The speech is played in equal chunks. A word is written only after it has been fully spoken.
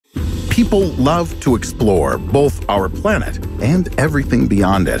People love to explore both our planet and everything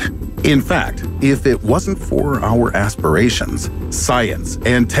beyond it. In fact, if it wasn't for our aspirations, science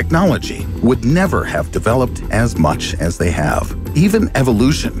and technology would never have developed as much as they have. Even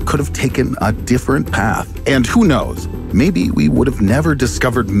evolution could have taken a different path. And who knows, maybe we would have never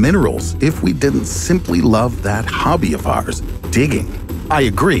discovered minerals if we didn't simply love that hobby of ours, digging. I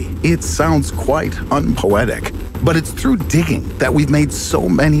agree, it sounds quite unpoetic, but it's through digging that we've made so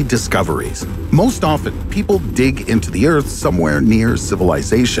many discoveries. Most often, people dig into the earth somewhere near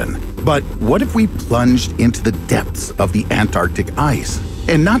civilization. But what if we plunged into the depths of the Antarctic ice?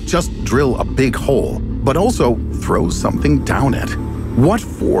 And not just drill a big hole, but also throw something down it. What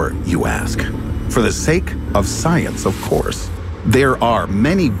for, you ask? For the sake of science, of course. There are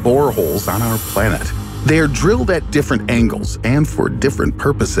many boreholes on our planet. They are drilled at different angles and for different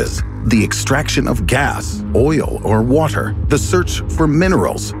purposes. The extraction of gas, oil, or water, the search for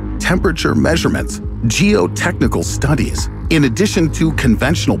minerals, temperature measurements, geotechnical studies. In addition to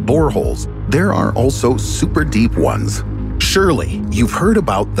conventional boreholes, there are also super deep ones. Surely, you've heard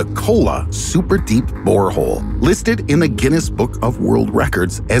about the Kola Superdeep borehole, listed in the Guinness Book of World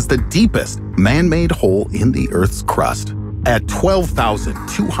Records as the deepest man-made hole in the Earth's crust. At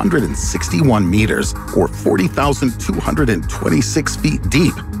 12,261 meters, or 40,226 feet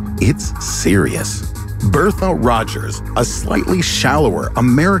deep, it's serious. Bertha Rogers, a slightly shallower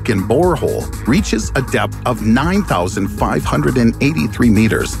American borehole, reaches a depth of 9,583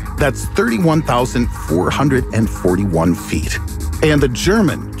 meters. That's 31,441 feet. And the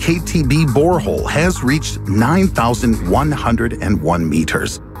German KTB borehole has reached 9,101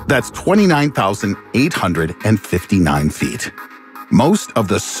 meters. That's 29,859 feet. Most of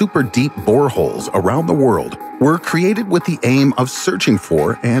the super deep boreholes around the world were created with the aim of searching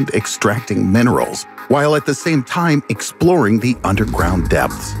for and extracting minerals, while at the same time exploring the underground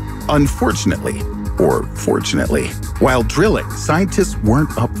depths. Unfortunately, or fortunately, while drilling, scientists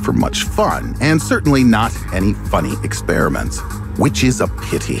weren't up for much fun, and certainly not any funny experiments, which is a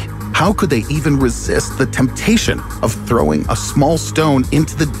pity. How could they even resist the temptation of throwing a small stone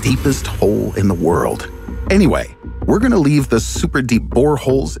into the deepest hole in the world? Anyway, we're going to leave the super deep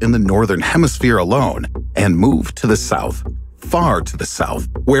boreholes in the northern hemisphere alone and move to the south, far to the south,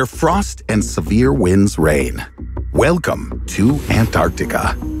 where frost and severe winds reign. Welcome to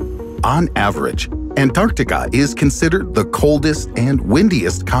Antarctica. On average, Antarctica is considered the coldest and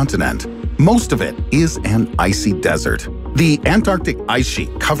windiest continent. Most of it is an icy desert. The Antarctic ice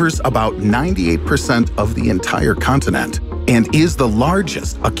sheet covers about 98% of the entire continent and is the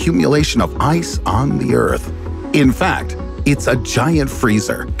largest accumulation of ice on the Earth. In fact, it's a giant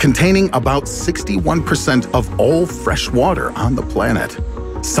freezer containing about 61% of all fresh water on the planet.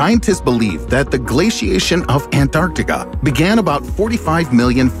 Scientists believe that the glaciation of Antarctica began about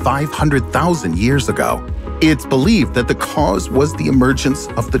 45,500,000 years ago. It's believed that the cause was the emergence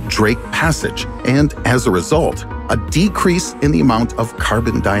of the Drake Passage and, as a result, a decrease in the amount of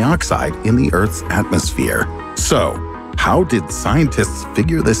carbon dioxide in the Earth's atmosphere. So, how did scientists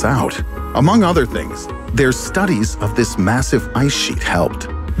figure this out? Among other things, their studies of this massive ice sheet helped.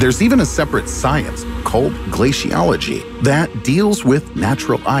 There's even a separate science called glaciology that deals with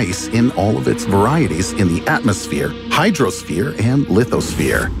natural ice in all of its varieties in the atmosphere, hydrosphere, and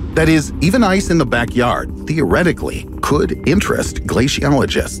lithosphere. That is, even ice in the backyard, theoretically, could interest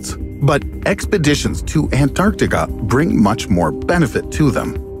glaciologists. But expeditions to Antarctica bring much more benefit to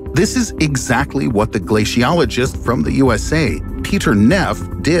them. This is exactly what the glaciologist from the USA, Peter Neff,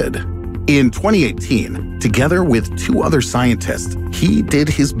 did. In 2018, together with two other scientists, he did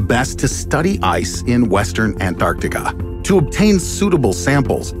his best to study ice in western Antarctica. To obtain suitable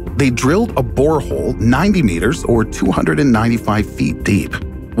samples, they drilled a borehole 90 meters or 295 feet deep.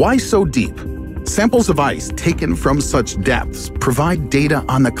 Why so deep? Samples of ice taken from such depths provide data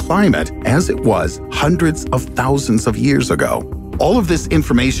on the climate as it was hundreds of thousands of years ago. All of this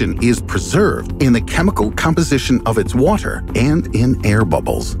information is preserved in the chemical composition of its water and in air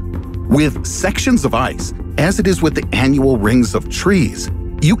bubbles. With sections of ice, as it is with the annual rings of trees,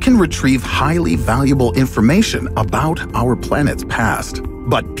 you can retrieve highly valuable information about our planet's past.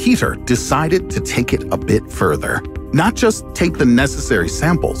 But Peter decided to take it a bit further. Not just take the necessary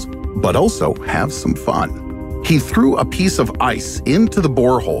samples, but also have some fun. He threw a piece of ice into the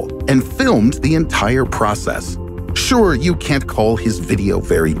borehole and filmed the entire process. Sure, you can't call his video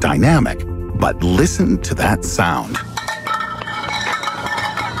very dynamic, but listen to that sound.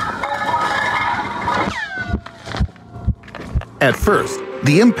 At first,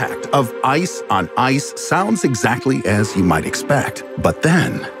 the impact of ice on ice sounds exactly as you might expect. But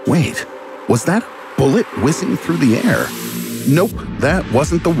then, wait, was that a bullet whizzing through the air? Nope, that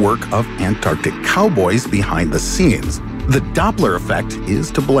wasn't the work of Antarctic cowboys behind the scenes. The Doppler effect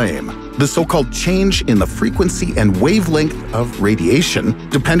is to blame. The so-called change in the frequency and wavelength of radiation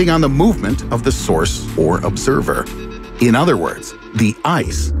depending on the movement of the source or observer. In other words, the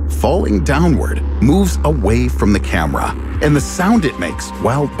ice, falling downward, moves away from the camera, and the sound it makes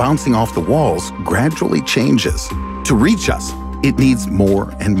while bouncing off the walls gradually changes. To reach us, it needs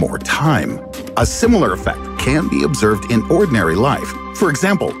more and more time. A similar effect can be observed in ordinary life. For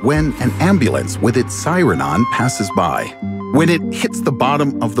example, when an ambulance with its siren on passes by. When it hits the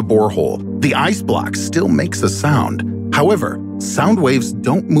bottom of the borehole, the ice block still makes a sound. However, sound waves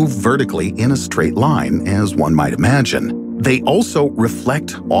don't move vertically in a straight line, as one might imagine. They also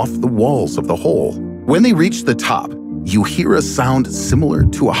reflect off the walls of the hole. When they reach the top, you hear a sound similar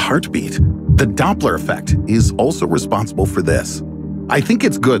to a heartbeat. The Doppler effect is also responsible for this. I think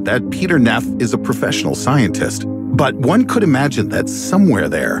it's good that Peter Neff is a professional scientist, but one could imagine that somewhere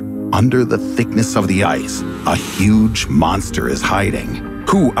there, under the thickness of the ice, a huge monster is hiding,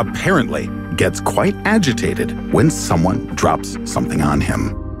 who apparently gets quite agitated when someone drops something on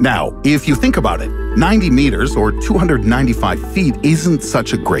him. Now, if you think about it, 90 meters or 295 feet isn't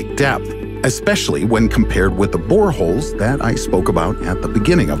such a great depth, especially when compared with the boreholes that I spoke about at the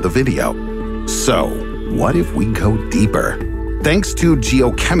beginning of the video. So, what if we go deeper? Thanks to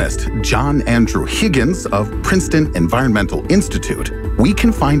geochemist John Andrew Higgins of Princeton Environmental Institute, we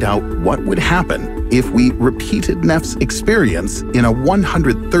can find out what would happen if we repeated Neff's experience in a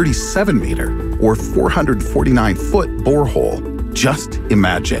 137-meter or 449-foot borehole. Just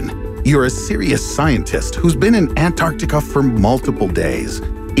imagine, you're a serious scientist who's been in Antarctica for multiple days.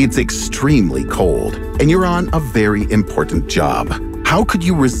 It's extremely cold, and you're on a very important job. How could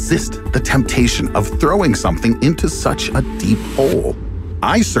you resist the temptation of throwing something into such a deep hole?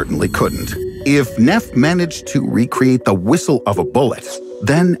 I certainly couldn't. If Neff managed to recreate the whistle of a bullet,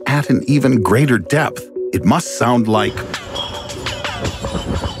 then at an even greater depth, it must sound like...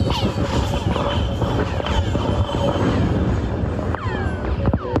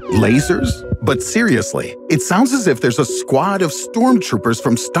 lasers? But seriously, it sounds as if there's a squad of stormtroopers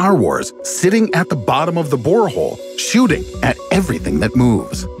from Star Wars sitting at the bottom of the borehole, shooting at everything that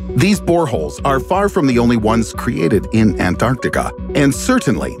moves. These boreholes are far from the only ones created in Antarctica, and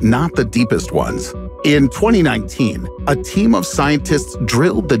certainly not the deepest ones. In 2019, a team of scientists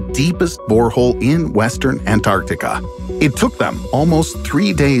drilled the deepest borehole in Western Antarctica. It took them almost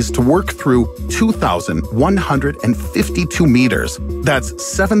 3 days to work through 2,152 meters. That's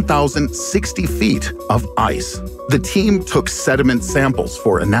 7,060 feet of ice. The team took sediment samples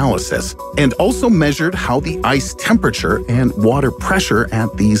for analysis and also measured how the ice temperature and water pressure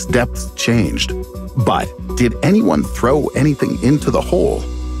at these depths changed. But did anyone throw anything into the hole?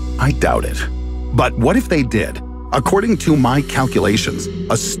 I doubt it. But what if they did? According to my calculations,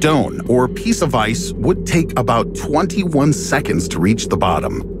 a stone or piece of ice would take about 21 seconds to reach the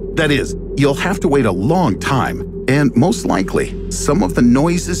bottom. That is, you'll have to wait a long time, and most likely, some of the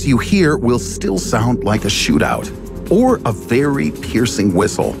noises you hear will still sound like a shootout or a very piercing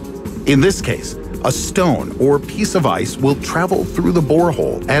whistle. In this case, a stone or piece of ice will travel through the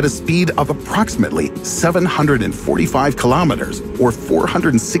borehole at a speed of approximately 745 kilometers or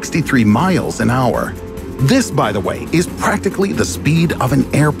 463 miles an hour. This, by the way, is practically the speed of an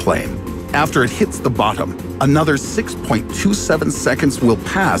airplane. After it hits the bottom, another 6.27 seconds will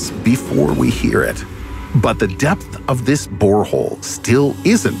pass before we hear it. But the depth of this borehole still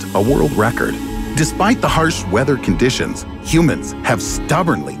isn't a world record. Despite the harsh weather conditions, humans have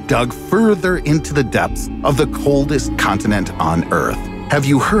stubbornly dug further into the depths of the coldest continent on Earth. Have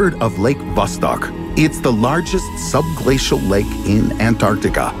you heard of Lake Vostok? It's the largest subglacial lake in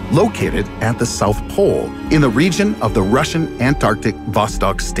Antarctica, located at the South Pole, in the region of the Russian Antarctic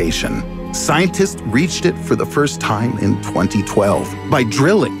Vostok Station. Scientists reached it for the first time in 2012 by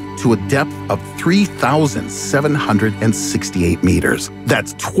drilling to a depth of 3,768 meters.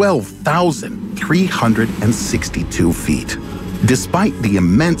 That's 12,362 feet. Despite the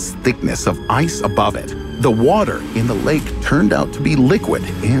immense thickness of ice above it, the water in the lake turned out to be liquid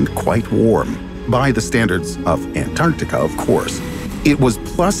and quite warm. By the standards of Antarctica, of course. It was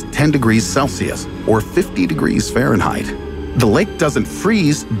plus 10 degrees Celsius or 50 degrees Fahrenheit. The lake doesn't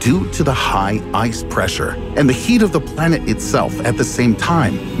freeze due to the high ice pressure, and the heat of the planet itself at the same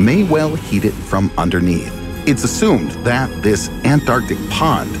time may well heat it from underneath. It's assumed that this Antarctic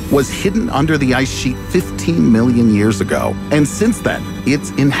pond was hidden under the ice sheet 15 million years ago, and since then,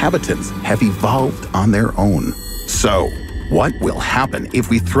 its inhabitants have evolved on their own. So, What will happen if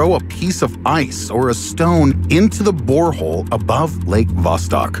we throw a piece of ice or a stone into the borehole above Lake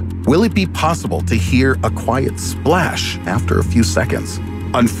Vostok? Will it be possible to hear a quiet splash after a few seconds?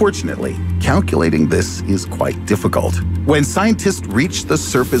 Unfortunately, calculating this is quite difficult. When scientists reached the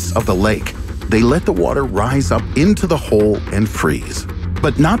surface of the lake, they let the water rise up into the hole and freeze.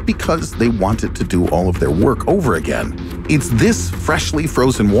 But not because they wanted to do all of their work over again. It's this freshly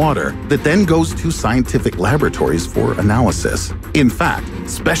frozen water that then goes to scientific laboratories for analysis. In fact,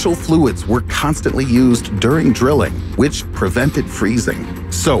 special fluids were constantly used during drilling, which prevented freezing.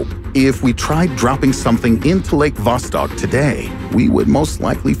 So, if we tried dropping something into Lake Vostok today, we would most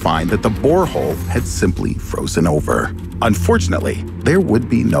likely find that the borehole had simply frozen over. Unfortunately, there would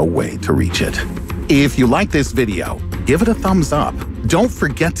be no way to reach it. If you like this video, give it a thumbs up. Don't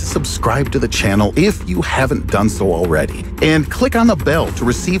forget to subscribe to the channel if you haven't done so already. And click on the bell to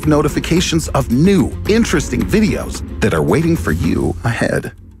receive notifications of new, interesting videos that are waiting for you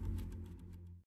ahead.